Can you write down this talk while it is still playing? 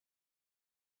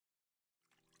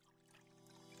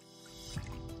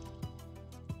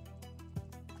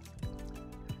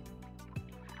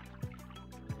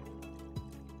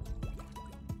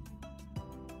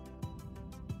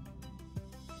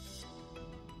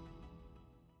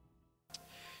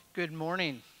Good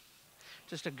morning.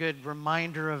 Just a good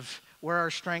reminder of where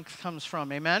our strength comes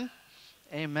from. Amen?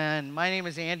 Amen. My name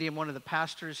is Andy. I'm one of the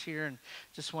pastors here, and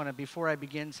just want to, before I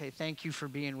begin, say thank you for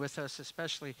being with us,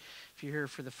 especially if you're here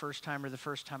for the first time or the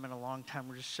first time in a long time.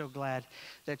 We're just so glad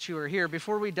that you are here.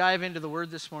 Before we dive into the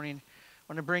Word this morning, I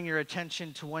want to bring your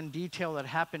attention to one detail that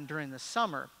happened during the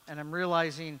summer. And I'm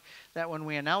realizing that when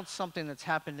we announce something that's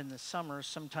happened in the summer,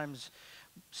 sometimes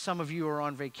some of you are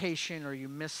on vacation or you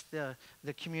missed the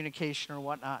communication or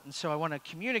whatnot. And so I want to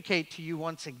communicate to you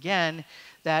once again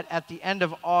that at the end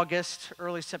of August,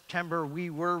 early September, we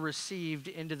were received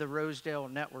into the Rosedale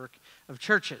network of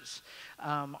churches.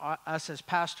 Us as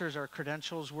pastors, our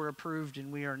credentials were approved, and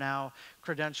we are now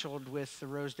credentialed with the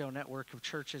Rosedale network of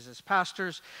churches as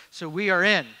pastors. So we are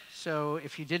in. So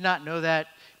if you did not know that,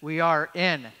 we are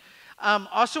in.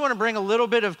 Also want to bring a little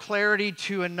bit of clarity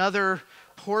to another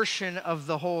portion of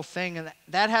the whole thing, and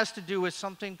that has to do with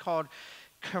something called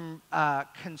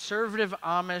Conservative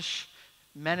Amish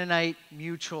Mennonite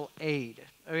Mutual Aid.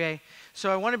 Okay,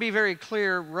 so I want to be very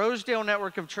clear. Rosedale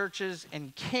Network of Churches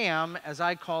and CAM, as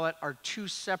I call it, are two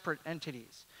separate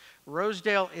entities.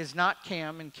 Rosedale is not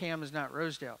CAM, and CAM is not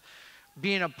Rosedale.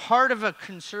 Being a part of a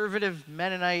conservative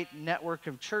Mennonite network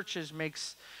of churches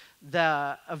makes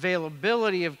the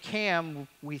availability of CAM,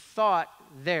 we thought,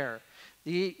 there.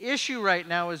 The issue right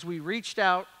now is we reached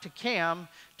out to CAM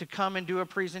to come and do a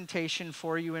presentation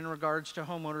for you in regards to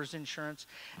homeowners insurance,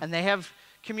 and they have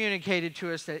communicated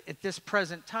to us that at this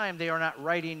present time they are not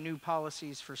writing new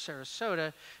policies for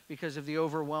Sarasota because of the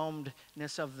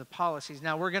overwhelmedness of the policies.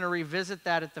 Now, we're going to revisit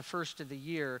that at the first of the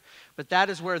year, but that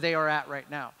is where they are at right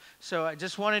now. So I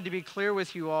just wanted to be clear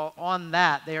with you all on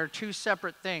that. They are two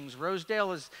separate things.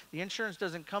 Rosedale is, the insurance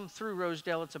doesn't come through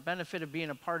Rosedale. It's a benefit of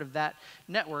being a part of that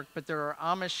network, but there are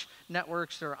Amish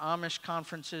networks, there are Amish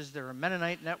conferences, there are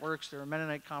Mennonite networks, there are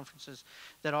Mennonite conferences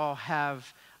that all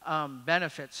have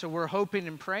benefits. So we're hoping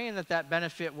and praying that that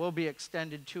benefit will be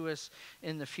extended to us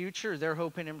in the future. They're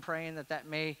hoping and praying that that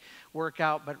may work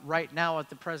out, but right now at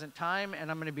the present time, and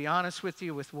I'm going to be honest with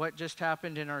you with what just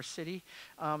happened in our city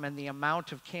and the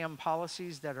amount of CAM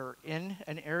policies that are in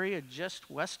an area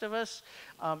just west of us,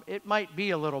 it might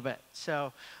be a little bit.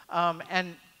 So,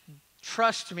 and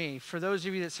trust me, for those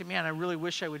of you that say, man, I really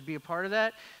wish I would be a part of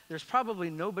that, there's probably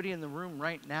nobody in the room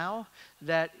right now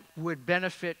that would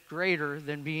benefit greater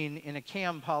than being in a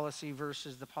CAM policy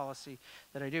versus the policy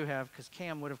that I do have, because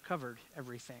CAM would have covered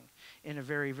everything in a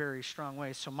very, very strong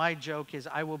way. So my joke is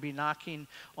I will be knocking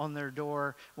on their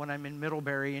door when I'm in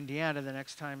Middlebury, Indiana the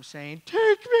next time saying,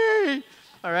 take me!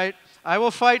 All right? I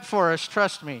will fight for us,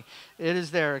 trust me. It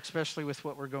is there, especially with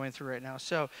what we're going through right now.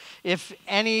 So if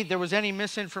there was any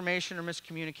misinformation or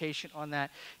miscommunication on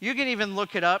that, you can even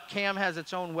look it up. CAM has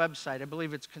its own website. I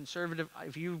believe it's conservative.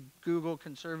 If you Google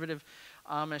Conservative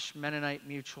Amish Mennonite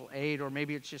Mutual Aid, or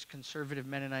maybe it's just Conservative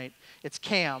Mennonite, it's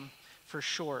CAM for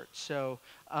short. So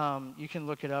you can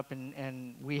look it up,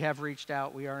 and we have reached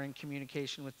out. We are in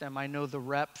communication with them. I know the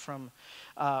rep from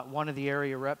one of the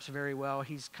area reps very well.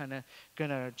 He's kind of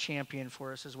going to champion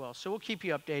for us as well. So we'll keep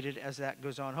you updated as that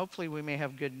goes on. Hopefully we may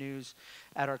have good news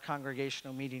at our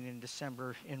congregational meeting in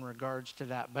December in regards to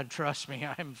that. But trust me,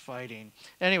 I'm fighting.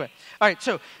 Anyway, all right,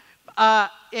 so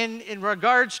in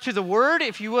regards to the Word,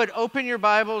 if you would open your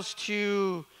Bibles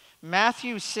to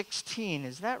Matthew 16,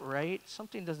 is that right?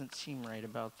 Something doesn't seem right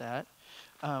about that.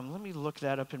 Let me look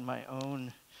that up in my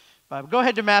own Bible. Go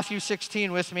ahead to Matthew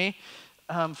 16 with me.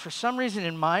 For some reason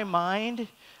in my mind,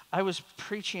 I was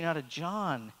preaching out of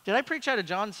John. Did I preach out of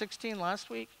John 16 last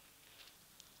week?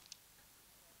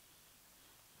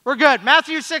 We're good.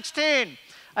 Matthew 16.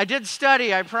 I did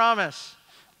study, I promise.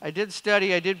 I did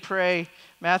study, I did pray.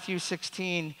 Matthew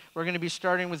 16. We're going to be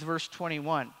starting with verse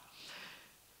 21.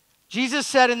 Jesus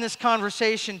said in this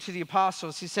conversation to the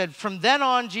apostles, he said, from then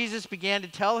on, Jesus began to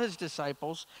tell his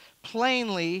disciples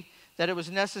plainly that it was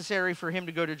necessary for him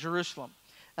to go to Jerusalem,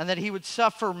 and that he would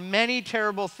suffer many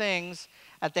terrible things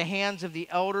at the hands of the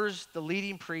elders, the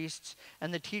leading priests,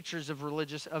 and the teachers of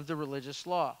the religious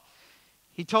law.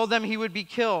 He told them he would be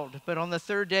killed, but on the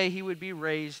third day he would be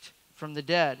raised from the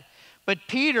dead. But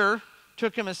Peter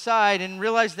took him aside and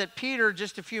realized that Peter,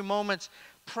 just a few moments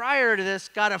prior to this,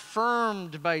 got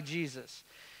affirmed by Jesus.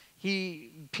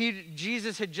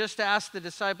 Jesus had just asked the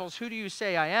disciples, who do you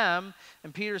say I am?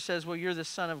 And Peter says, well, you're the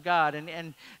Son of God.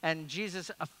 And Jesus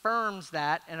affirms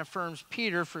that and affirms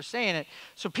Peter for saying it.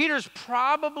 So Peter's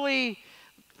probably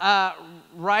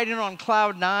riding on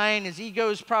cloud nine. His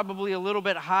ego's probably a little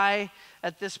bit high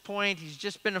at this point. He's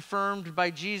just been affirmed by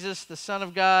Jesus, the Son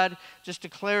of God, just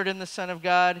declared in the Son of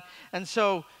God. And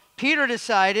so Peter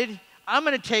decided, I'm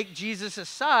going to take Jesus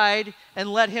aside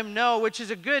and let him know, which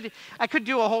is I could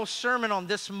do a whole sermon on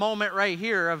this moment right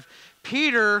here of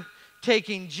Peter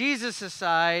taking Jesus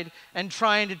aside and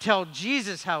trying to tell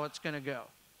Jesus how it's going to go.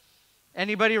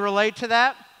 Anybody relate to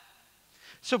that?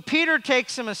 So Peter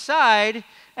takes him aside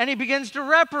and he begins to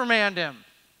reprimand him.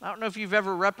 I don't know if you've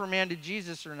ever reprimanded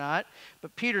Jesus or not,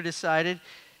 but Peter decided,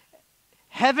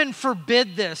 heaven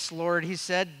forbid this, Lord, he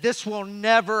said. This will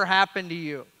never happen to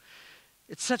you.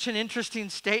 It's such an interesting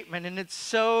statement, and it's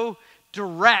so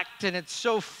direct, and it's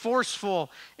so forceful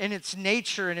in its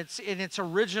nature and in its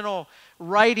original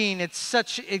writing. It's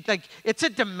a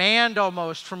demand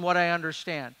almost, from what I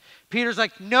understand. Peter's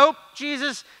like, nope,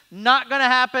 Jesus, not going to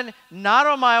happen, not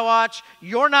on my watch.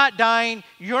 You're not dying.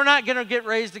 You're not going to get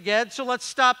raised again, so let's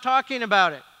stop talking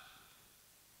about it.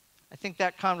 I think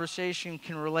that conversation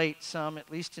can relate some, at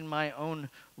least in my own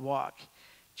walk.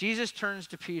 Jesus turns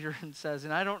to Peter and says,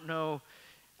 and I don't know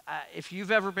if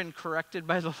you've ever been corrected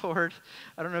by the Lord,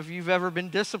 I don't know if you've ever been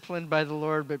disciplined by the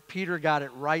Lord, but Peter got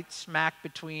it right smack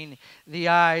between the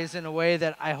eyes in a way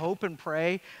that I hope and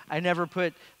pray I never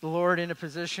put the Lord in a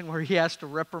position where he has to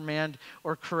reprimand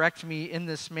or correct me in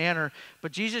this manner.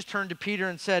 But Jesus turned to Peter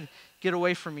and said, get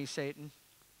away from me, Satan.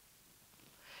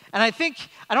 And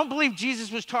I don't believe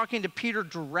Jesus was talking to Peter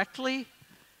directly.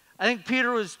 I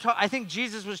think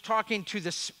Jesus was talking to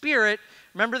the Spirit.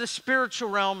 Remember, the spiritual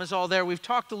realm is all there. We've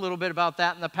talked a little bit about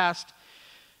that in the past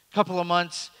couple of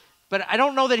months. But I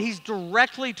don't know that he's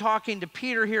directly talking to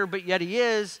Peter here, but yet he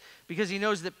is, because he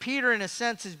knows that Peter, in a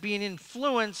sense, is being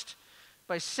influenced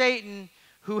by Satan,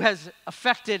 who has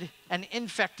affected and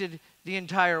infected the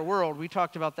entire world. We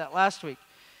talked about that last week.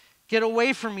 Get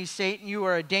away from me, Satan. You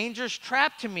are a dangerous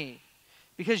trap to me,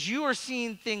 because you are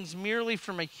seeing things merely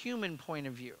from a human point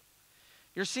of view.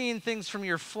 You're seeing things from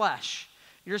your flesh.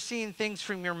 You're seeing things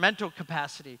from your mental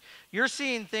capacity. You're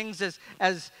seeing things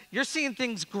as you're seeing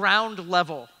things ground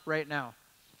level right now.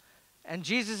 And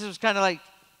Jesus was kind of like,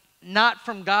 not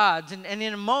from God's. And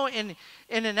in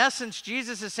an essence,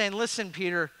 Jesus is saying, listen,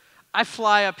 Peter, I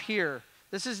fly up here.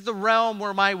 This is the realm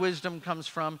where my wisdom comes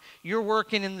from. You're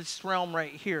working in this realm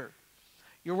right here.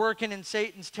 You're working in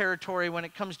Satan's territory when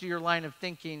it comes to your line of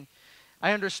thinking.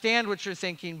 I understand what you're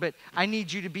thinking, but I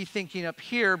need you to be thinking up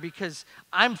here, because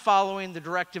I'm following the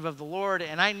directive of the Lord,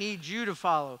 and I need you to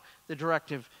follow the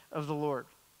directive of the Lord.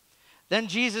 Then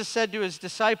Jesus said to his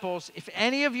disciples, if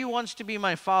any of you wants to be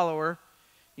my follower,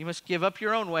 you must give up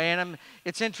your own way. And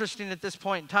it's interesting at this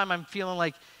point in time, I'm feeling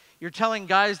like you're telling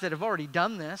guys that have already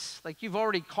done this. Like, you've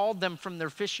already called them from their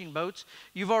fishing boats.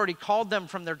 You've already called them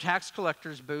from their tax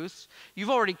collectors' booths. You've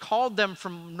already called them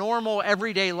from normal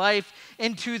everyday life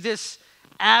into this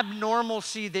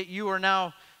abnormalcy that you are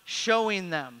now showing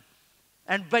them.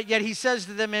 But yet he says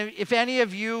to them, if any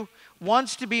of you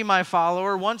wants to be my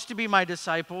follower, wants to be my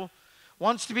disciple,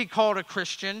 wants to be called a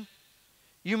Christian,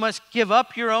 you must give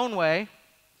up your own way,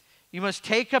 you must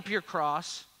take up your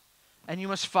cross, and you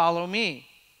must follow me.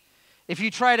 If you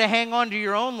try to hang on to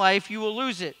your own life, you will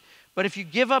lose it. But if you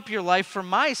give up your life for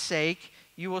my sake,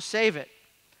 you will save it.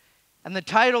 And the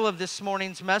title of this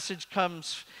morning's message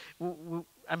comes,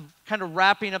 I'm kind of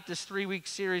wrapping up this 3-week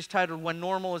series titled When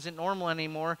Normal Isn't Normal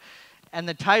Anymore. And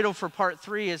the title for part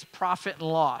 3 is Profit and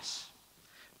Loss.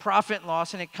 Profit and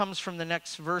loss, and it comes from the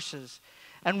next verses.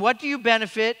 And what do you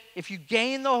benefit if you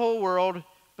gain the whole world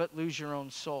but lose your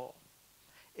own soul?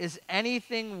 Is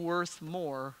anything worth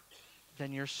more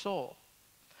than your soul?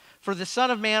 For the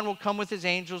Son of Man will come with his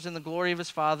angels in the glory of his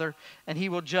Father, and he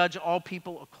will judge all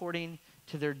people according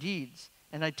to their deeds.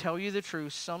 And I tell you the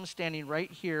truth, some standing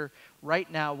right here, right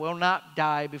now, will not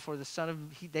die before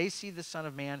they see the Son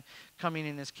of Man coming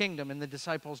in his kingdom. And the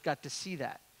disciples got to see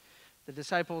that. The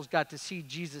disciples got to see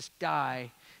Jesus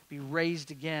die, be raised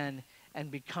again,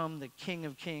 and become the King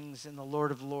of Kings and the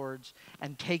Lord of Lords,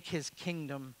 and take his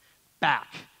kingdom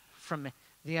back from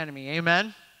the enemy.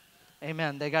 Amen?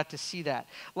 Amen. They got to see that.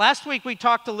 Last week we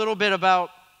talked a little bit about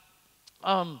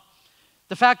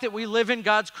the fact that we live in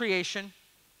God's creation.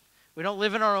 We don't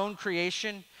live in our own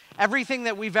creation. Everything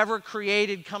that we've ever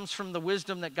created comes from the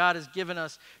wisdom that God has given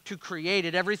us to create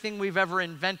it. Everything we've ever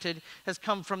invented has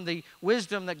come from the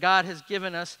wisdom that God has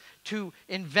given us to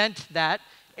invent that.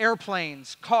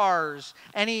 Airplanes, cars,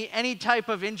 any type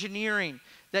of engineering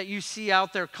that you see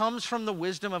out there comes from the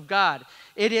wisdom of God.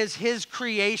 It is his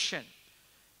creation.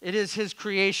 It is his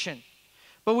creation.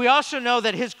 But we also know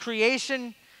that his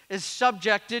creation is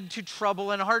subjected to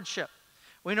trouble and hardship.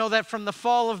 We know that from the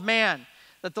fall of man,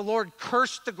 that the Lord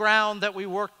cursed the ground that we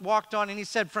walked on, and he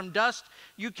said, from dust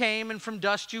you came, and from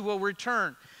dust you will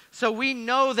return. So we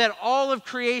know that all of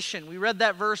creation, we read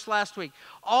that verse last week,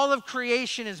 all of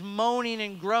creation is moaning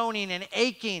and groaning and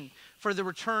aching for the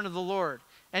return of the Lord.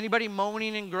 Anybody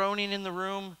moaning and groaning in the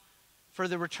room for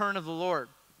the return of the Lord?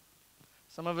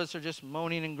 Some of us are just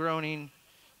moaning and groaning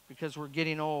because we're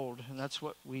getting old, and that's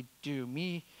what we do.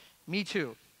 Me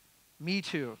too. Me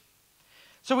too.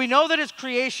 So we know that his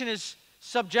creation is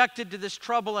subjected to this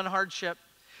trouble and hardship,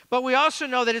 but we also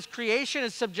know that his creation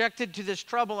is subjected to this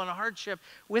trouble and hardship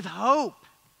with hope.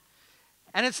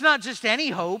 And it's not just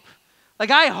any hope.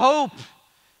 Like, I hope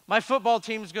my football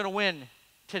team's going to win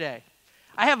today.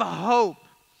 I have a hope.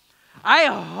 I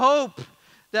hope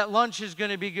that lunch is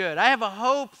going to be good. I have a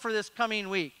hope for this coming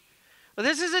week. But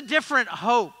this is a different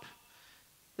hope.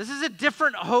 This is a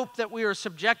different hope that we are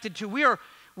subjected to.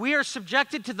 We are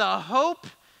subjected to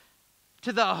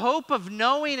the hope of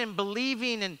knowing and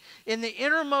believing, and in the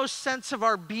innermost sense of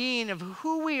our being, of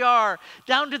who we are,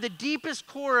 down to the deepest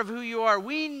core of who you are.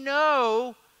 We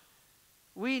know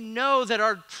that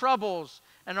our troubles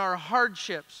and our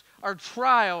hardships, our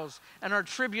trials and our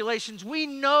tribulations, we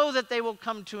know that they will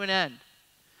come to an end,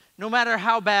 no matter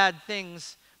how bad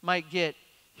things might get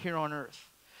here on earth.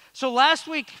 So last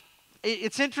week,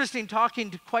 it's interesting talking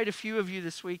to quite a few of you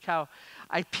this week how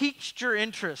I piqued your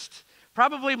interest,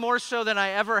 probably more so than I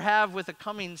ever have with a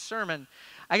coming sermon.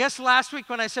 I guess last week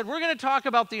when I said we're going to talk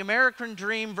about the American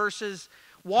dream versus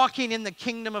walking in the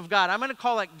kingdom of God, I'm going to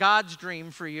call it God's dream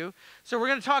for you. So we're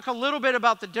going to talk a little bit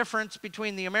about the difference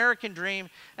between the American dream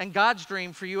and God's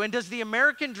dream for you. And does the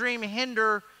American dream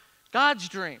hinder God's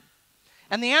dream?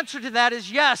 And the answer to that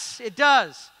is yes, it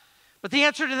does. But the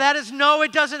answer to that is no,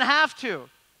 it doesn't have to.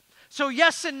 So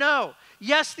yes and no.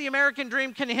 Yes, the American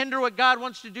dream can hinder what God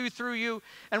wants to do through you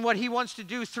and what he wants to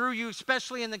do through you,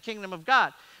 especially in the kingdom of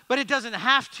God. But it doesn't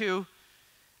have to,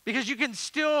 because you can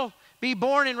still be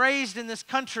born and raised in this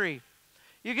country.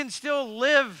 You can still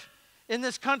live in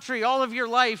this country all of your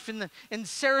life in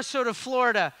Sarasota,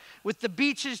 Florida, with the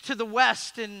beaches to the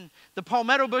west and the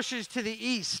palmetto bushes to the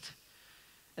east.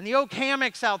 And the oak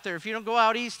hammocks out there. If you don't go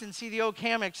out east and see the oak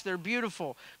hammocks, they're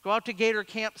beautiful. Go out to Gator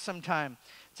Camp sometime.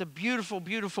 It's a beautiful,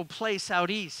 beautiful place out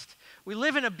east. We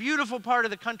live in a beautiful part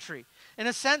of the country. In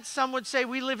a sense, some would say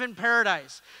we live in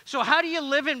paradise. So how do you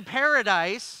live in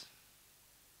paradise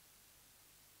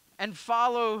and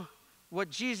follow what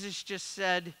Jesus just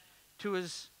said to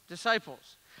his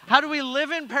disciples? How do we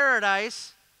live in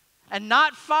paradise and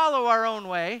not follow our own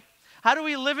way? How do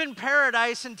we live in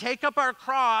paradise and take up our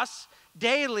cross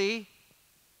daily?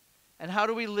 And how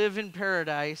do we live in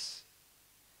paradise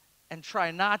and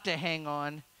try not to hang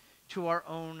on to our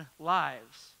own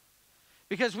lives?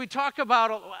 Because we talk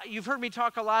about, you've heard me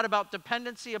talk a lot about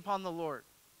dependency upon the Lord.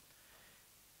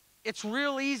 It's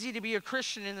real easy to be a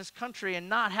Christian in this country and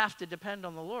not have to depend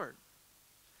on the Lord.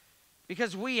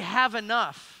 Because we have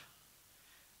enough.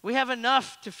 We have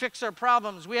enough to fix our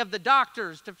problems. We have the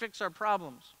doctors to fix our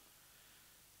problems.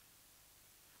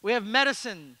 We have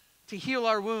medicine to heal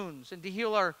our wounds and to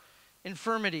heal our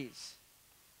infirmities.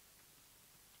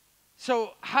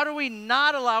 So how do we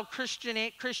not allow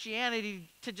Christianity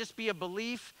to just be a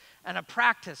belief and a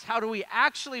practice? How do we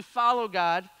actually follow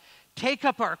God, take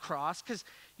up our cross? Because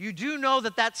you do know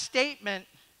that statement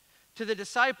to the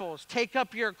disciples, take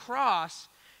up your cross,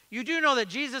 you do know that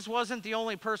Jesus wasn't the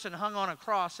only person hung on a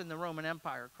cross in the Roman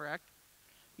Empire, correct?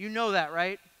 You know that,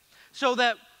 right? So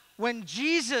that when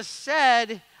Jesus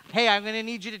said, hey, I'm going to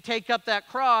need you to take up that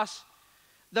cross,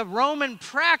 the Roman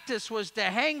practice was to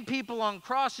hang people on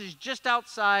crosses just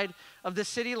outside of the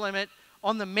city limit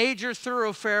on the major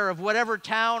thoroughfare of whatever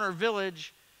town or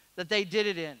village that they did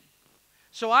it in.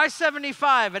 So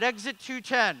I-75 at exit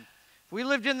 210, if we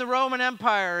lived in the Roman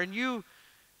Empire and you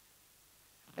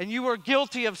were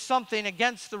guilty of something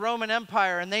against the Roman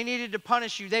Empire and they needed to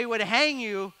punish you, they would hang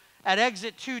you at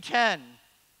exit 210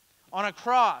 on a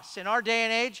cross. In our day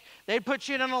and age, they'd put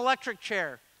you in an electric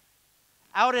chair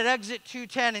out at exit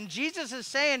 210. And Jesus is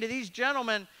saying to these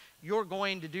gentlemen, you're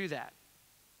going to do that.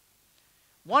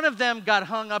 One of them got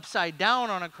hung upside down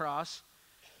on a cross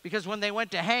because when they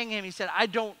went to hang him, he said, I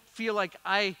don't feel like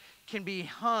I can be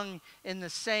hung in the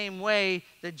same way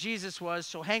that Jesus was,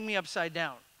 so hang me upside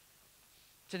down.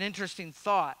 It's an interesting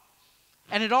thought.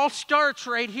 And it all starts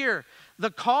right here.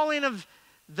 The calling of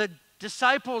the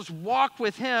disciples' walk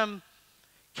with him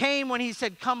came when he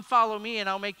said, come follow me and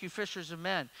I'll make you fishers of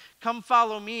men. Come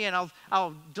follow me and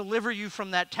I'll deliver you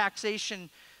from that taxation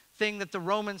thing that the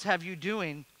Romans have you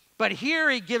doing. But here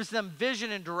he gives them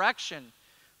vision and direction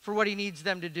for what he needs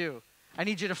them to do. I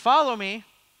need you to follow me.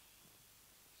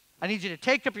 I need you to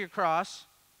take up your cross.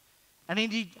 And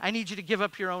I need you to give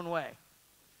up your own way.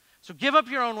 So give up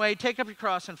your own way, take up your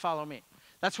cross, and follow me.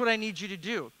 That's what I need you to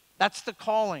do. That's the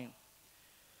calling.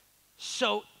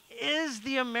 So is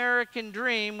the American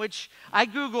dream, which I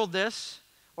Googled this,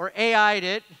 or AI'd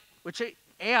it, which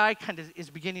AI kind of is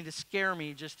beginning to scare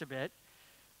me just a bit.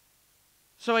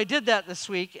 So I did that this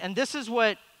week, and this is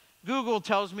what Google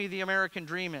tells me the American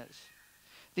dream is.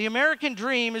 The American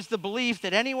dream is the belief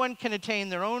that anyone can attain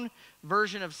their own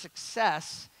version of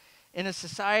success in a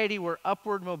society where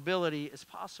upward mobility is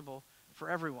possible for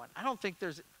everyone. I don't think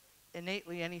there's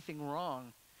innately anything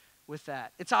wrong with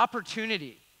that. It's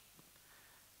opportunity.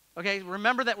 Okay,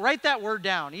 remember that, write that word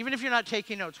down. Even if you're not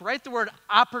taking notes, write the word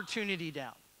opportunity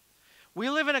down. We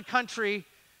live in a country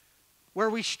where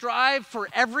we strive for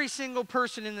every single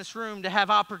person in this room to have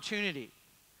opportunity.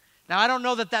 Now, I don't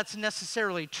know that that's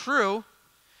necessarily true,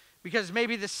 because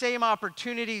maybe the same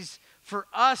opportunities for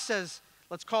us as,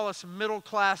 let's call us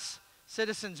middle-class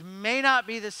citizens, may not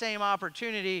be the same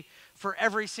opportunity for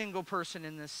every single person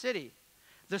in this city.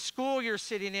 The school you're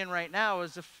sitting in right now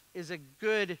is a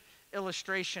good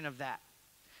illustration of that.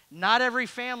 Not every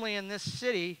family in this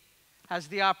city has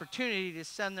the opportunity to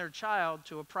send their child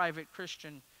to a private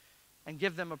Christian and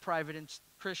give them a private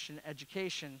Christian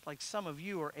education like some of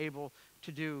you are able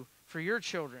to do for your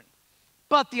children.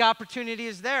 But the opportunity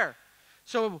is there.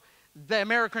 So the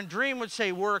American dream would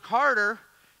say work harder.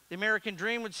 The American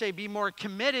dream would say be more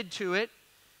committed to it,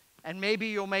 and maybe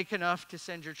you'll make enough to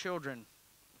send your children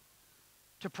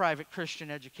to private Christian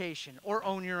education, or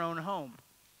own your own home,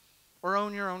 or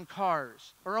own your own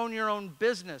cars, or own your own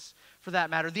business for that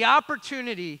matter. The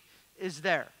opportunity is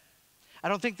there. I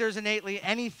don't think there's innately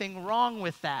anything wrong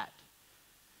with that.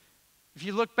 If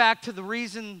you look back to the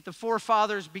reason the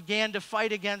forefathers began to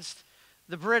fight against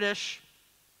the British,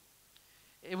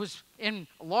 it was in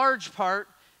large part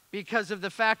because of the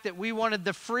fact that we wanted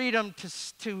the freedom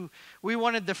we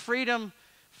wanted the freedom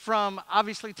from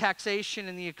obviously taxation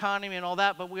and the economy and all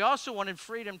that, but we also wanted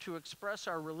freedom to express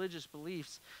our religious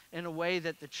beliefs in a way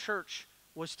that the church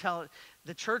was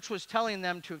telling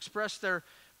them to express their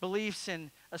beliefs in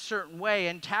a certain way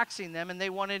and taxing them, and they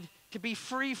wanted to be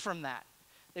free from that.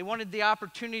 They wanted the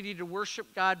opportunity to worship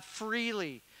God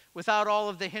freely, without all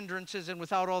of the hindrances and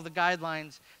without all the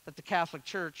guidelines that the Catholic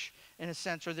Church, in a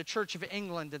sense, or the Church of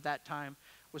England at that time,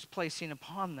 was placing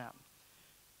upon them.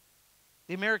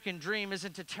 The American dream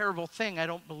isn't a terrible thing, I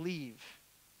don't believe.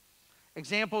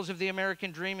 Examples of the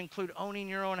American dream include owning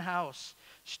your own house,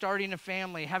 starting a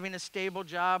family, having a stable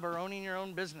job, or owning your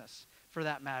own business, for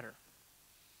that matter.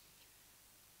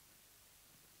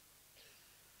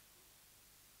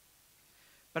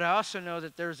 But I also know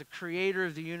that there's a creator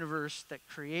of the universe that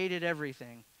created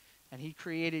everything, and he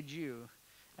created you,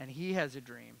 and he has a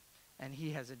dream, and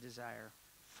he has a desire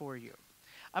for you.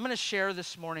 I'm going to share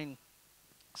this morning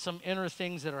some inner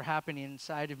things that are happening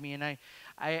inside of me, and I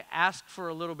ask for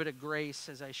a little bit of grace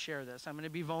as I share this. I'm going to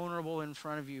be vulnerable in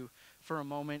front of you for a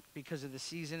moment because of the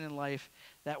season in life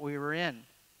that we were in.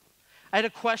 I had a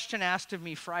question asked of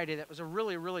me Friday that was a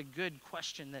really, really good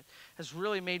question that has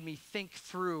really made me think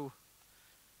through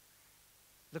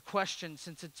the question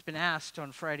since it's been asked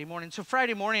on Friday morning. So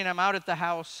Friday morning, I'm out at the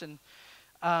house, and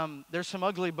there's some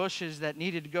ugly bushes that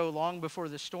needed to go long before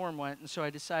the storm went. And so I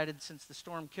decided, since the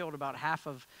storm killed about half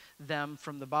of them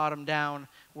from the bottom down,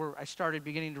 where I started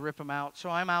beginning to rip them out. So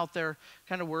I'm out there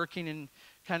kind of working, and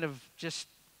kind of just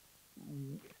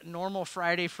normal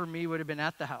Friday for me would have been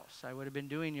at the house. I would have been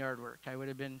doing yard work. I would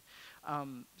have been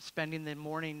spending the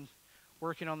morning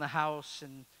working on the house,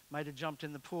 and might have jumped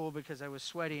in the pool because I was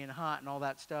sweaty and hot and all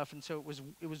that stuff. And so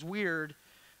it was weird.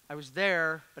 I was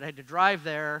there, but I had to drive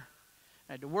there.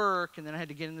 I had to work, and then I had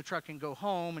to get in the truck and go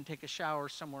home and take a shower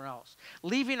somewhere else.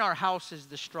 Leaving our house is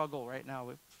the struggle right now.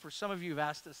 For some of you who've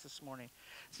asked this morning,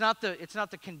 it's not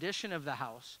the condition of the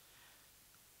house.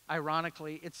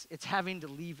 Ironically, it's having to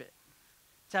leave it.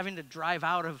 It's having to drive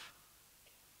out of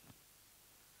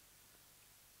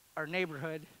our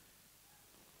neighborhood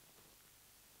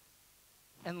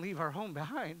and leave our home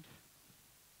behind.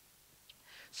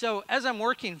 So as I'm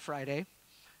working Friday,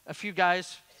 a few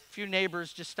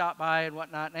neighbors just stop by and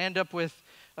whatnot, and I end up with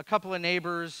a couple of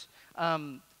neighbors,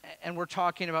 and we're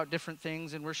talking about different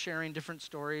things, and we're sharing different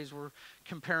stories. We're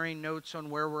comparing notes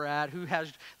on where we're at.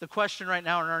 The question right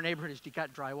now in our neighborhood is, do you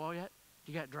got drywall yet?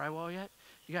 Do you got drywall yet?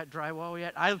 You got drywall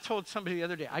yet? I told somebody the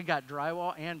other day, I got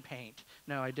drywall and paint.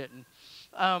 No, I didn't.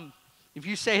 If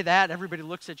you say that, everybody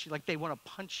looks at you like they want to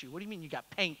punch you. What do you mean you got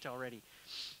paint already?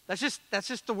 That's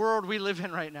just the world we live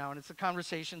in right now, and it's the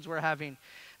conversations we're having.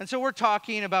 And so we're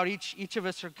talking about each of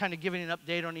us are kind of giving an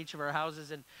update on each of our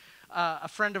houses. And a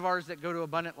friend of ours that go to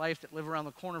Abundant Life that live around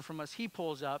the corner from us, he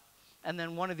pulls up, and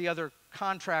then one of the other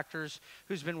contractors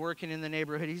who's been working in the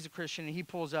neighborhood, he's a Christian, and he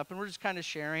pulls up, and we're just kind of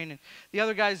sharing, and the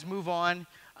other guys move on.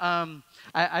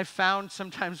 I found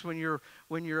sometimes when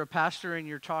you're a pastor and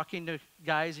you're talking to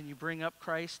guys and you bring up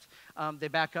Christ, they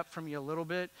back up from you a little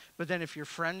bit. But then if your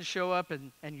friends show up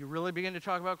and you really begin to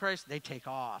talk about Christ, they take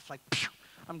off. Like, phew,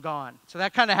 I'm gone. So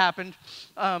that kind of happened.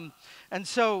 And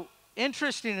so,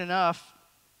 interesting enough,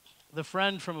 the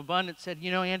friend from Abundant said,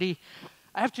 Andy,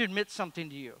 I have to admit something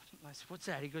to you. I said, what's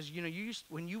that? He goes,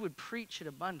 when you would preach at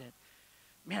Abundant,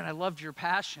 man, I loved your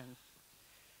passion.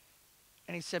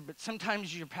 And he said, but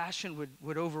sometimes your passion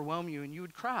would overwhelm you and you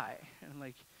would cry. And I'm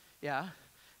like, yeah.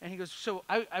 And he goes, so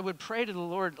I would pray to the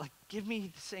Lord, like, give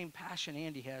me the same passion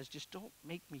Andy has. Just don't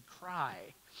make me cry.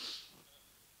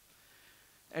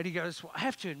 And he goes, well, I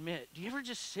have to admit, do you ever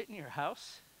just sit in your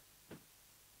house?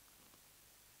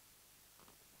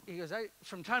 He goes,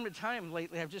 from time to time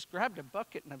lately, I've just grabbed a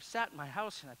bucket and I've sat in my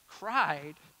house and I've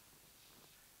cried.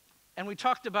 And we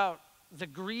talked about the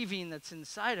grieving that's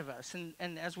inside of us.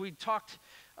 And as we talked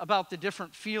about the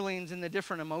different feelings and the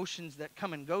different emotions that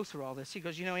come and go through all this, he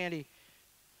goes, Andy,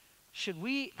 should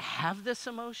we have this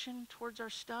emotion towards our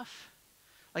stuff?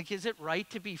 Like, is it right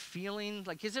to be feeling?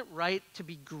 Like, is it right to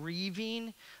be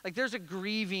grieving? Like, there's a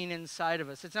grieving inside of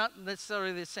us. It's not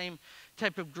necessarily the same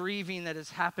type of grieving that has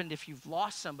happened if you've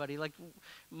lost somebody. Like,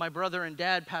 my brother and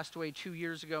dad passed away 2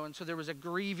 years ago, and so there was a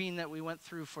grieving that we went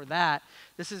through for that.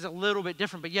 This is a little bit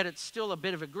different, but yet it's still a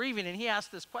bit of a grieving. And he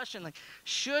asked this question, like,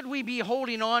 should we be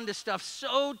holding on to stuff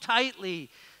so tightly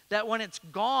that when it's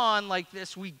gone like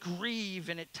this, we grieve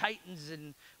and it tightens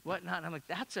and whatnot? And I'm like,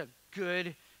 that's a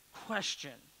good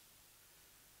question.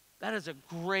 That is a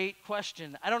great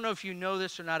question. I don't know if you know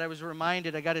this or not. I was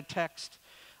reminded, I got a text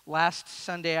last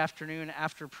Sunday afternoon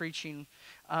after preaching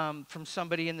from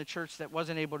somebody in the church that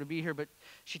wasn't able to be here, but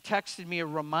she texted me a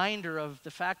reminder of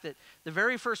the fact that the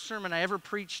very first sermon I ever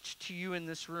preached to you in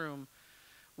this room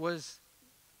was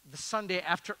the Sunday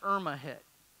after Irma hit.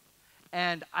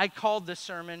 And I called the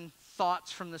sermon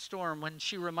Thoughts from the Storm. When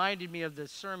she reminded me of the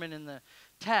sermon in the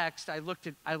text, I looked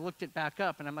it back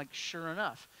up, and I'm like, sure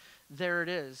enough, there it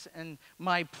is. And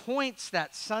my points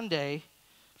that Sunday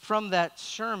from that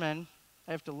sermon,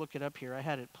 I have to look it up here. I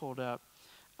had it pulled up.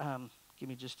 Give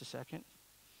me just a second.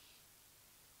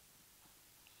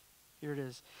 Here it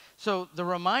is. So the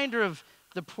reminder of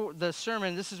the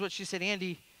sermon, this is what she said,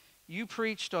 Andy, you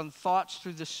preached on thoughts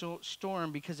through the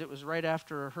storm because it was right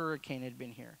after a hurricane had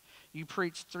been here. You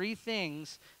preached 3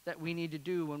 things that we need to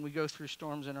do when we go through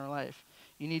storms in our life.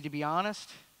 You need to be honest.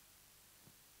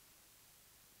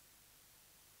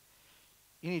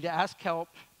 You need to ask help.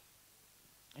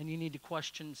 And you need to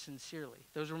question sincerely.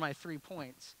 Those were my 3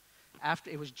 points. After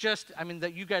it was just,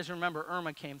 that you guys remember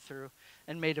Irma came through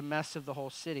and made a mess of the whole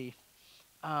city.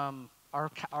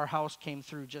 Our house came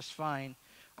through just fine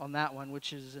on that one,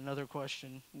 which is another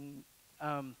question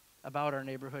about our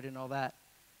neighborhood and all that.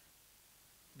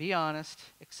 Be honest,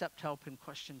 accept help, and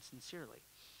question sincerely.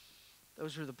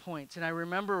 Those were the points. And I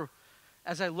remember,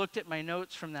 as I looked at my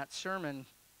notes from that sermon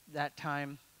that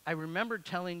time, I remembered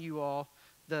telling you all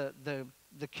the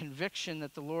conviction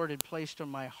that the Lord had placed on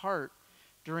my heart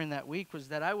during that week was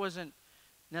that I wasn't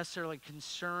necessarily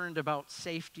concerned about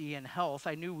safety and health.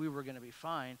 I knew we were going to be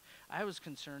fine. I was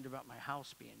concerned about my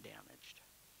house being damaged.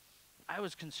 I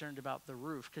was concerned about the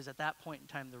roof, because at that point in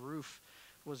time, the roof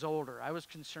was older. I was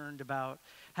concerned about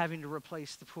having to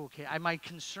replace the pool. My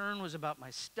concern was about my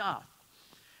stuff.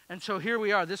 And so here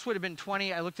we are. This would have been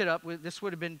I looked it up. This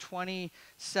would have been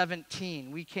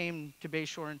 2017. We came to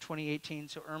Bayshore in 2018,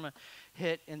 so Irma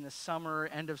hit in the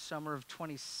end of summer of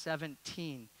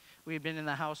 2017. We had been in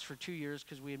the house for 2 years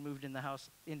because we had moved into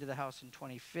the house in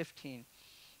 2015.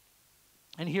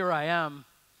 And here I am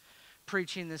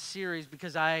preaching this series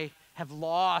because I have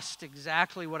lost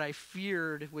exactly what I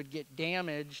feared would get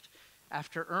damaged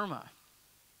after Irma.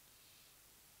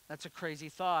 That's a crazy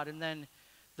thought. And then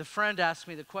the friend asked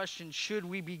me the question, should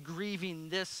we be grieving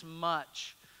this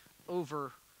much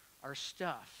over our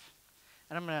stuff?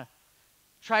 And I'm going to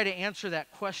try to answer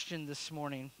that question this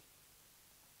morning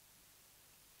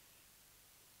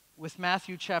with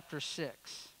Matthew chapter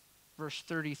 6, verse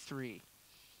 33.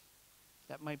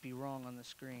 That might be wrong on the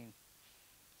screen.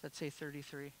 Does that say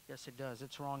 33? Yes, it does.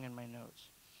 It's wrong in my notes.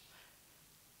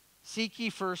 Seek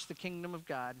ye first the kingdom of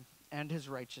God and his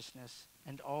righteousness,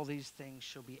 and all these things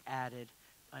shall be added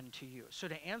unto you. So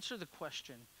to answer the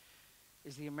question,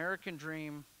 is the American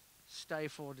dream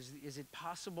stifled? Is it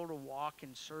possible to walk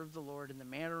and serve the Lord in the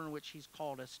manner in which he's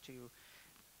called us to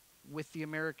with the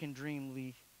American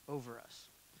dream over us?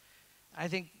 I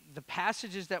think the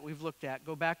passages that we've looked at,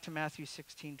 go back to Matthew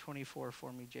 16:24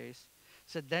 for me, Jace.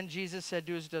 said, then Jesus said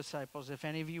to his disciples, if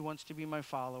any of you wants to be my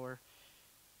follower,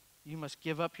 you must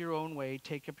give up your own way,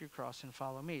 take up your cross, and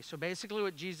follow me. So basically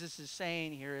what Jesus is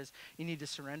saying here is you need to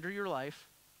surrender your life.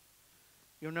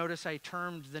 You'll notice I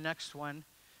termed the next one,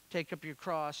 take up your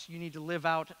cross. You need to live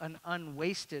out an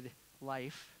unwasted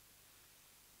life.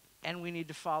 And we need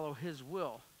to follow his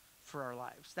will for our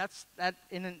lives. That's that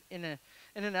in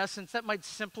an essence, that might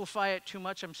simplify it too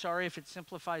much. I'm sorry if it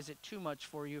simplifies it too much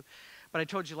for you. But I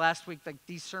told you last week that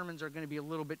these sermons are going to be a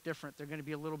little bit different. They're going to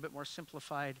be a little bit more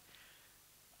simplified,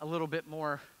 a little bit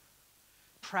more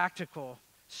practical.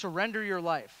 Surrender your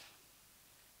life.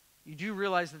 You do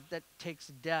realize that that takes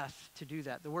death to do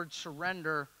that. The word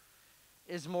surrender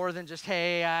is more than just,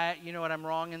 hey, you know what, I'm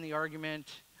wrong in the argument.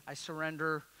 I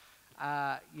surrender.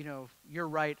 You're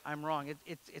right, I'm wrong.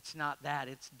 It's not that.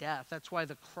 It's death. That's why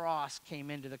the cross came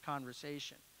into the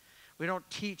conversation. We don't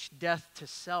teach death to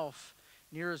self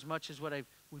near as much as we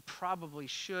probably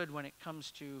should when it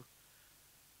comes to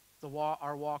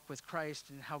our walk with Christ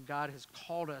and how God has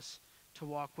called us to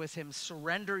walk with him.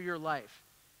 Surrender your life.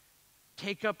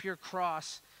 Take up your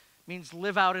cross means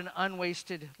live out an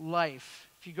unwasted life.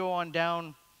 If you go on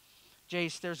down,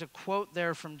 Jace, there's a quote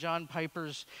there from John Piper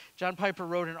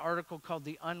wrote an article called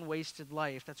The Unwasted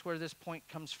Life. That's where this point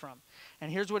comes from.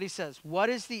 And here's what he says. What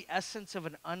is the essence of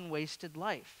an unwasted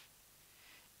life?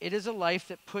 It is a life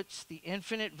that puts the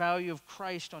infinite value of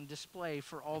Christ on display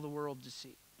for all the world to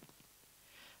see.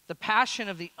 The passion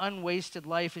of the unwasted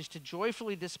life is to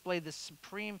joyfully display the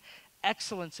supreme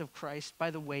excellence of Christ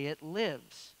by the way it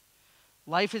lives.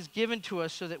 Life is given to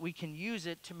us so that we can use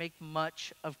it to make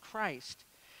much of Christ.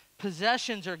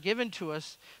 Possessions are given to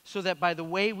us so that by the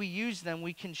way we use them,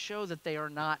 we can show that they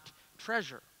are not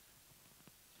treasure.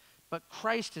 But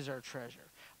Christ is our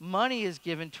treasure. Money is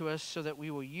given to us so that we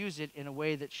will use it in a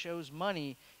way that shows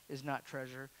money is not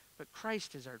treasure, but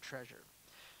Christ is our treasure.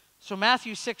 So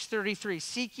Matthew 6:33,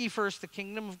 seek ye first the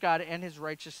kingdom of God and his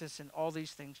righteousness, and all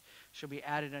these things shall be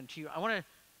added unto you. I want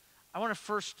to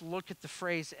first look at the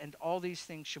phrase, and all these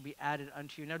things shall be added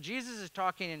unto you. Now, Jesus is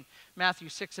talking in Matthew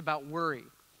 6 about worry.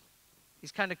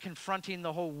 He's kind of confronting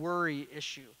the whole worry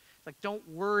issue. Like, don't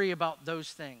worry about those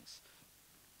things.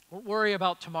 Don't worry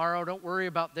about tomorrow. Don't worry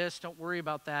about this. Don't worry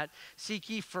about that.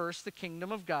 Seek ye first the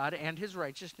kingdom of God and his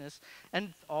righteousness,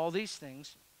 and all these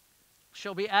things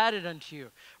shall be added unto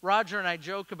you. Roger and I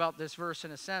joke about this verse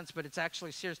in a sense, but it's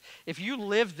actually serious. If you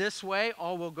live this way,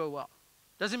 all will go well.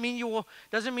 Doesn't mean you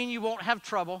won't have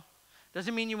trouble.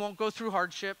 Doesn't mean you won't go through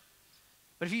hardship.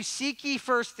 But if you seek ye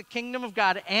first the kingdom of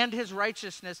God and his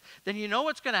righteousness, then you know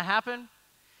what's going to happen?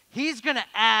 He's going to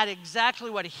add exactly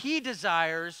what he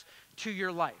desires to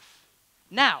your life.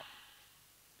 Now,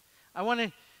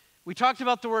 we talked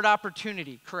about the word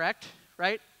opportunity, correct?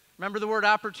 Right? Remember the word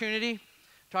opportunity?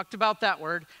 Talked about that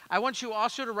word. I want you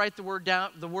also to write the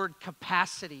word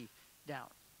capacity down.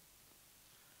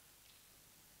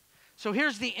 So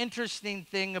here's the interesting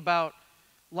thing about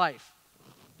life.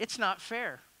 It's not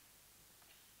fair.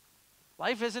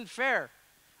 Life isn't fair.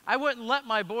 I wouldn't let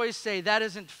my boys say that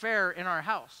isn't fair in our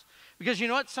house. Because you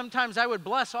know what? Sometimes I would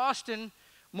bless Austin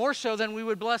more so than we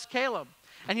would bless Caleb.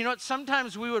 And you know what?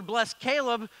 Sometimes we would bless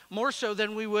Caleb more so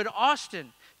than we would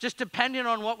Austin, just depending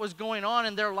on what was going on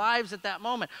in their lives at that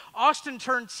moment. Austin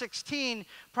turned 16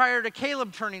 prior to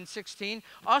Caleb turning 16.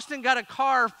 Austin got a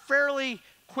car fairly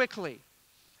quickly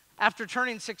after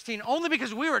turning 16, only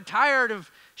because we were tired of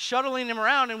shuttling him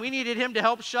around and we needed him to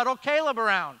help shuttle Caleb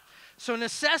around. So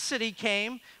necessity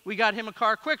came, we got him a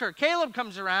car quicker. Caleb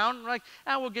comes around, we're like,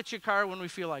 we'll get you a car when we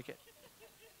feel like it.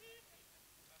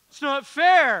 It's not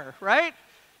fair, right?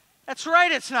 That's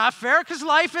right, it's not fair because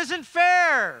life isn't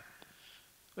fair.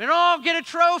 We don't all get a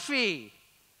trophy.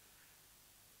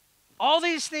 All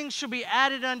these things shall be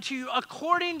added unto you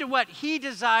according to what he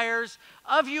desires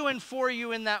of you and for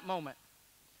you in that moment.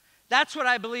 That's what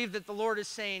I believe that the Lord is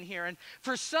saying here. And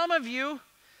for some of you,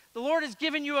 the Lord has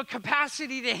given you a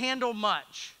capacity to handle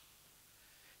much.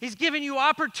 He's given you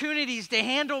opportunities to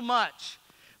handle much.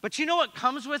 But you know what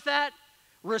comes with that?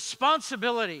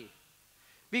 Responsibility.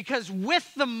 Because with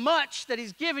the much that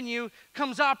he's given you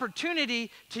comes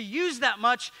opportunity to use that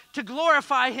much to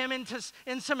glorify him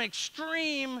in some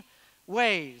extreme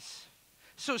ways.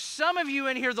 So some of you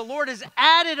in here, the Lord has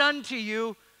added unto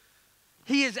you,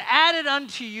 he has added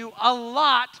unto you a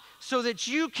lot so that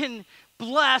you can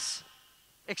bless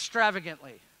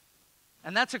extravagantly.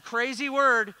 And that's a crazy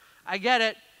word. I get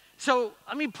it. So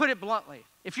let me put it bluntly.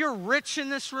 If you're rich in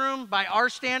this room by our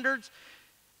standards,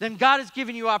 then God has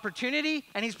given you opportunity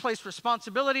and he's placed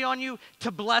responsibility on you to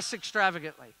bless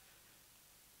extravagantly,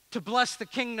 to bless the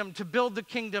kingdom, to build the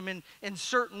kingdom in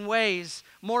certain ways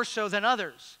more so than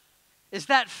others. Is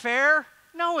that fair?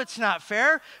 No, it's not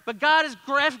fair. But God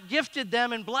has gifted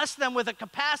them and blessed them with a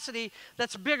capacity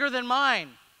that's bigger than mine.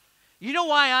 You know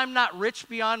why I'm not rich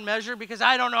beyond measure? Because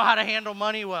I don't know how to handle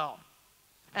money well.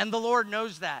 And the Lord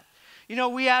knows that. You know,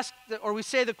 we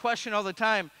say the question all the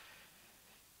time,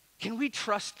 can we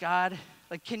trust God?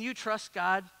 Like, can you trust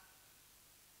God?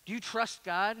 Do you trust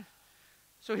God?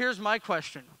 So here's my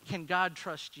question. Can God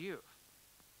trust you?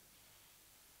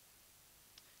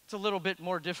 It's a little bit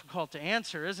more difficult to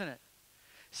answer, isn't it?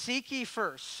 Seek ye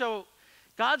first. So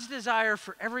God's desire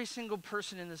for every single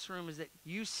person in this room is that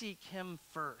you seek him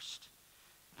first.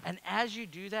 And as you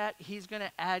do that, he's going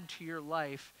to add to your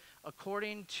life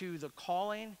according to the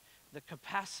calling, the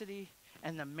capacity,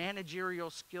 and the managerial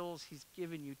skills he's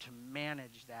given you to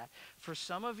manage that. For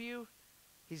some of you,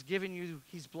 he's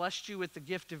blessed you with the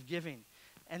gift of giving.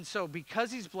 And so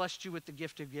because he's blessed you with the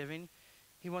gift of giving,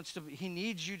 he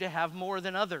needs you to have more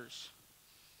than others.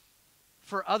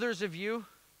 For others of you,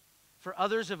 for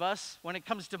others of us, when it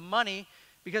comes to money,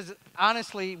 because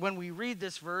honestly, when we read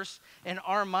this verse in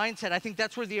our mindset, I think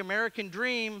that's where the American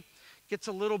dream gets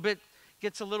a little bit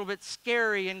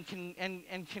scary and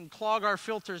can clog our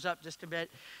filters up just a bit.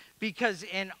 Because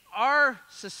in our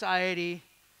society,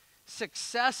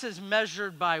 success is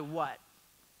measured by what?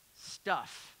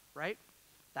 Stuff, right?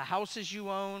 The houses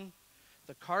you own,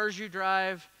 the cars you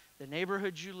drive, the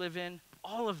neighborhoods you live in,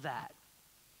 all of that.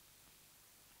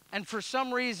 And for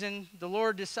some reason, the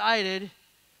Lord decided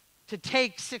to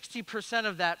take 60%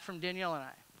 of that from Danielle and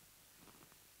I.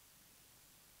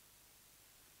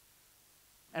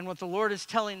 And what the Lord is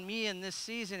telling me in this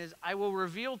season is, I will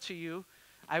reveal to you,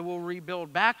 I will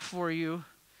rebuild back for you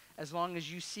as long as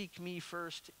you seek me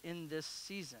first in this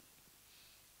season.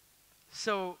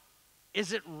 So,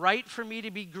 is it right for me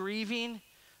to be grieving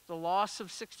the loss of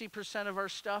 60% of our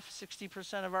stuff,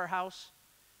 60% of our house?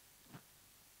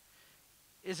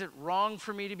 Is it wrong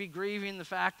for me to be grieving the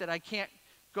fact that I can't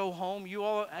go home?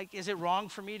 Is it wrong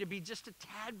for me to be just a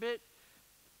tad bit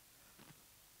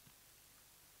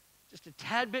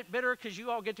bitter because you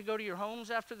all get to go to your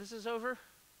homes after this is over?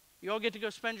 You all get to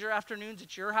go spend your afternoons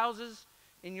at your houses,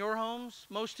 in your homes,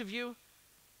 most of you.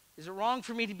 Is it wrong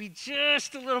for me to be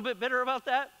just a little bit bitter about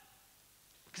that?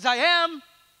 Because I am.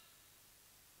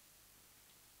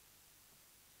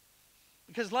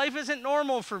 Because life isn't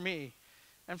normal for me.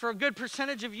 And for a good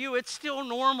percentage of you, it's still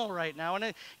normal right now.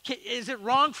 And is it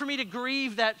wrong for me to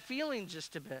grieve that feeling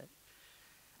just a bit?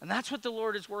 And that's what the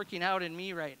Lord is working out in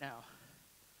me right now.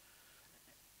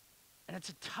 And it's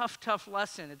a tough, tough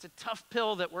lesson. It's a tough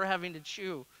pill that we're having to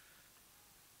chew.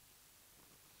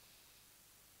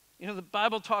 You know, the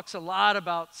Bible talks a lot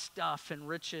about stuff and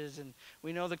riches, and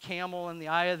we know the camel and the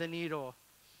eye of the needle.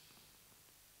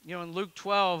 You know, in Luke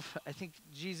 12, I think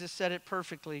Jesus said it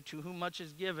perfectly, to whom much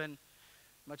is given,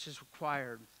 much is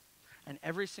required. And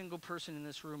every single person in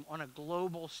this room on a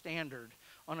global standard,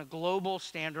 or on a global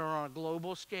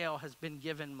scale has been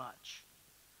given much.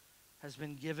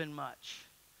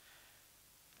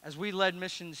 As we led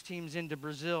missions teams into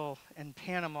Brazil and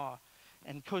Panama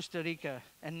and Costa Rica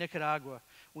and Nicaragua,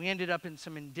 we ended up in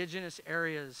some indigenous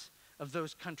areas of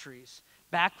those countries,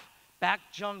 back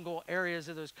jungle areas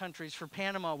of those countries. For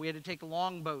Panama, we had to take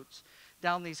longboats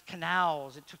down these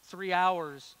canals. It took 3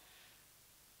 hours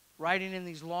riding in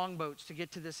these longboats to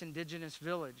get to this indigenous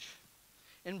village.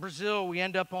 In Brazil, we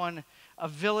end up on a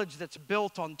village that's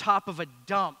built on top of a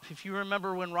dump. If you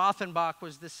remember when Rothenbach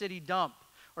was the city dump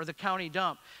or the county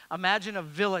dump, imagine a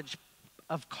village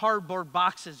of cardboard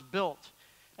boxes built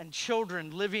and children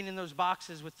living in those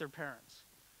boxes with their parents.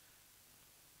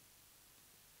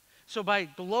 So by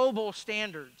global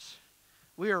standards,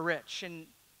 we are rich. And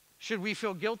should we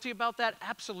feel guilty about that?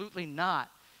 Absolutely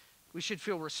not. We should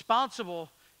feel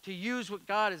responsible to use what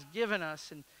God has given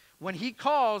us. And when he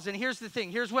calls, and here's the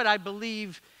thing, here's what I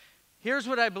believe.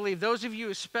 Those of you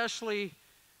especially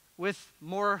with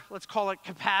more, let's call it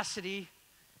capacity,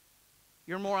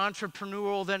 you're more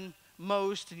entrepreneurial than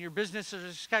most, and your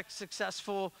businesses are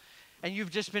successful, and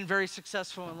you've just been very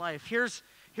successful in life. Here's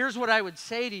what I would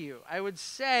say to you. I would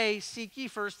say, seek ye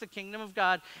first the kingdom of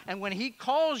God. And when he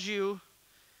calls you,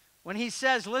 when he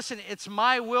says, listen, it's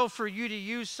my will for you to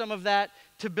use some of that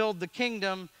to build the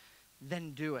kingdom,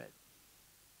 then do it.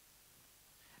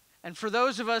 And for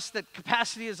those of us that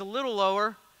capacity is a little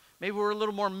lower, maybe we're a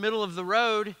little more middle of the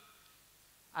road,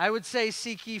 I would say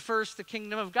seek ye first the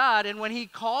kingdom of God. And when he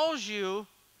calls you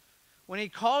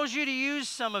to use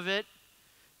some of it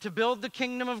to build the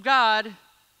kingdom of God,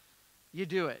 you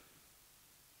do it.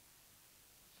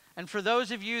 And for those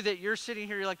of you that you're sitting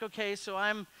here, you're like, okay, so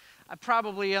I'm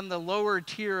probably on the lower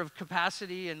tier of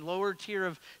capacity and lower tier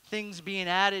of things being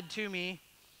added to me.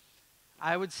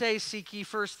 I would say seek ye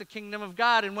first the kingdom of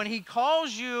God. And when he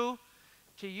calls you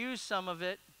to use some of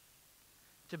it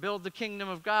to build the kingdom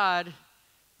of God,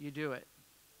 you do it.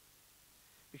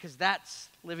 Because that's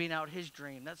living out his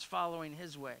dream. That's following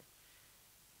his way.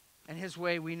 And his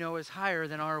way we know is higher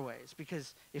than our ways.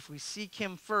 Because if we seek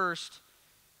him first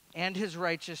and his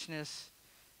righteousness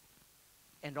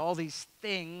and all these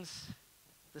things,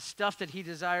 the stuff that he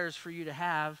desires for you to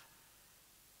have,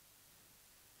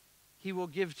 he will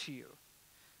give to you.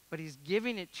 But he's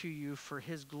giving it to you for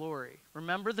his glory.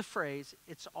 Remember the phrase,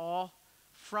 it's all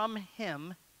from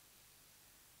him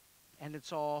and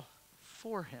it's all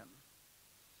for him.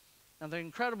 Now the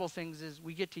incredible thing is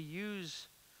we get to use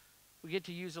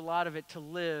a lot of it to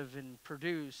live and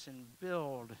produce and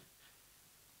build.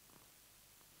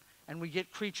 And we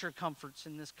get creature comforts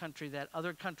in this country that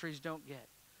other countries don't get.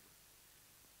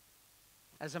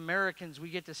 As Americans, we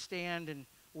get to stand and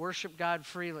worship God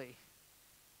freely.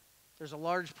 There's a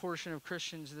large portion of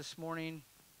Christians this morning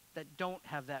that don't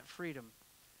have that freedom.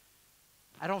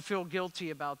 I don't feel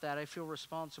guilty about that. I feel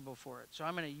responsible for it. So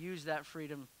I'm going to use that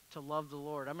freedom to love the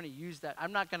Lord. I'm going to use that.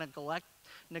 I'm not going to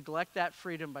neglect that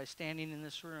freedom by standing in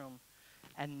this room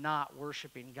and not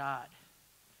worshiping God.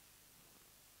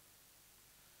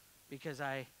 Because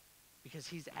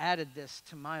he's added this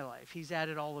to my life. He's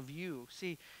added all of you.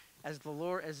 See, as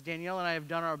Danielle and I have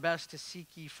done our best to seek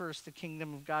ye first the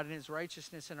kingdom of God and his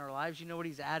righteousness in our lives, you know what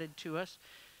he's added to us?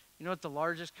 You know what the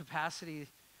largest capacity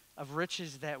of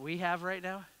riches that we have right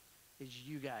now? Is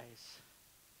you guys.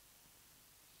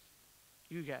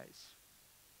 You guys.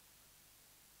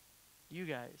 You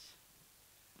guys.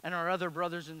 And our other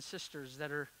brothers and sisters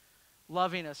that are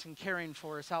loving us and caring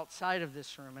for us outside of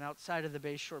this room and outside of the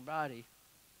Bayshore body.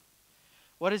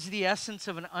 What is the essence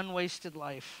of an unwasted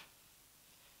life?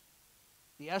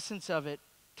 The essence of it,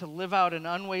 to live out an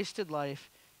unwasted life,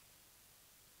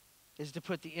 is to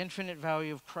put the infinite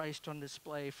value of Christ on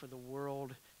display for the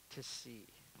world to see.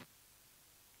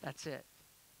 That's it.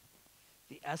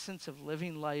 The essence of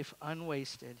living life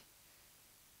unwasted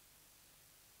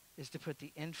is to put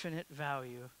the infinite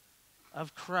value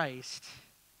of Christ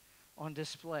on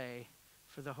display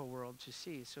for the whole world to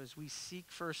see. So as we seek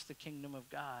first the kingdom of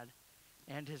God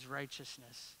and his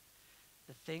righteousness,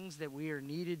 the things that are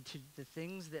needed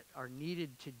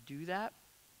to do that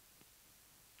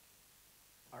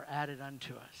are added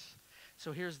unto us.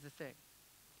 So here's the thing.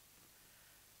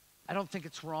 I don't think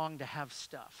it's wrong to have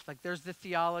stuff. Like there's the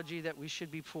theology that we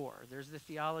should be poor. There's the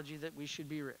theology that we should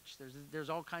be rich. There's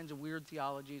all kinds of weird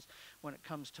theologies when it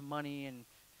comes to money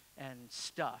and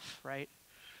stuff, right?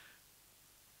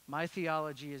 My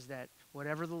theology is that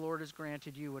whatever the Lord has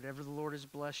granted you, whatever the Lord has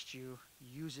blessed you,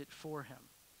 use it for him.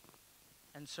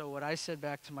 And so what I said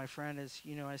back to my friend is,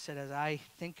 I said, as I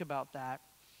think about that,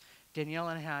 Danielle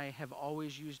and I have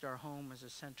always used our home as a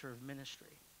center of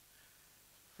ministry.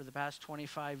 For the past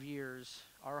 25 years,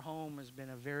 our home has been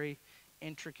a very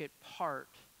intricate part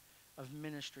of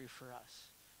ministry for us.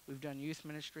 We've done youth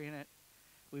ministry in it.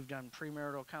 We've done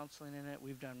premarital counseling in it.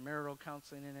 We've done marital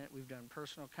counseling in it. We've done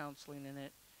personal counseling in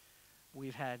it.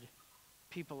 We've had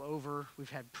people over. We've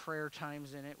had prayer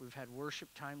times in it. We've had worship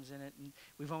times in it. And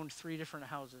we've owned 3 different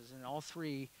houses, and all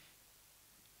 3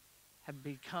 have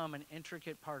become an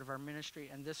intricate part of our ministry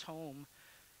and this home,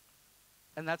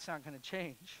 and that's not going to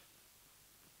change.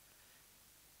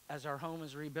 As our home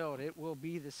is rebuilt, it will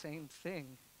be the same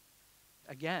thing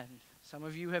again. Some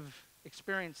of you have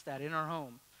experienced that in our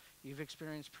home. You've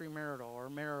experienced premarital or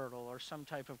marital or some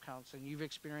type of counseling. You've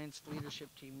experienced leadership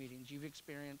team meetings. You've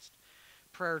experienced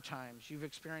prayer times. You've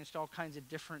experienced all kinds of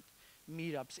different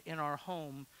meetups in our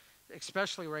home,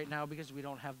 especially right now because we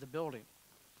don't have the building.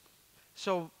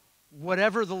 So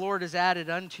whatever the Lord has added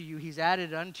unto you, he's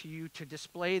added unto you to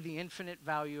display the infinite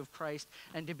value of Christ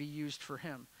and to be used for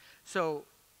him. So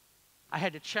I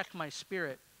had to check my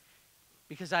spirit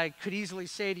because I could easily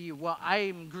say to you, well,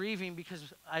 I'm grieving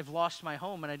because I've lost my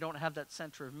home and I don't have that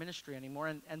center of ministry anymore.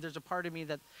 And there's a part of me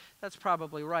that's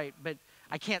probably right. But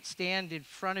I can't stand in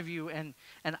front of you and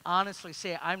honestly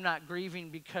say I'm not grieving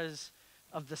because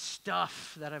of the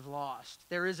stuff that I've lost.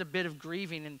 There is a bit of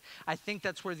grieving, and I think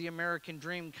that's where the American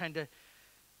dream kind of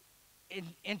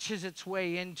inches its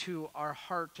way into our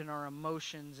heart and our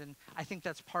emotions. And I think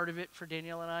that's part of it for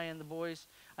Danielle and I and the boys.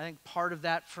 I think part of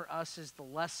that for us is the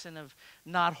lesson of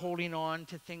not holding on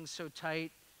to things so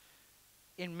tight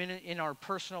in our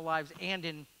personal lives and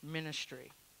in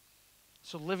ministry.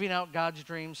 So living out God's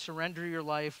dreams, surrender your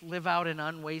life, live out an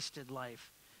unwasted life.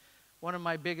 One of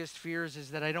my biggest fears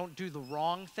is that I don't do the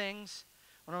wrong things.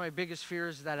 One of my biggest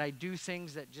fears is that I do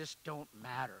things that just don't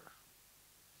matter.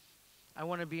 I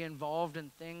want to be involved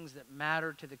in things that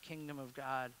matter to the kingdom of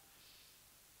God.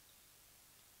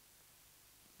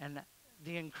 And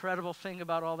the incredible thing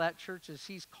about all that, church, is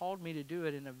he's called me to do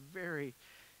it in a very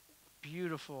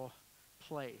beautiful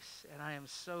place. And I am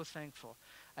so thankful.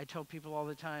 I tell people all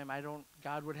the time,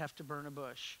 God would have to burn a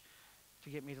bush to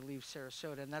get me to leave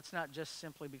Sarasota. And that's not just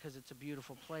simply because it's a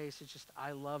beautiful place. It's just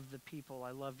I love the people.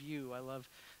 I love you. I love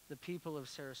the people of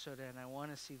Sarasota, and I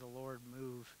want to see the Lord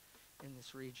move in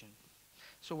this region.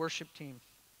 So worship team,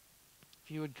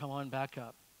 if you would come on back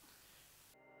up.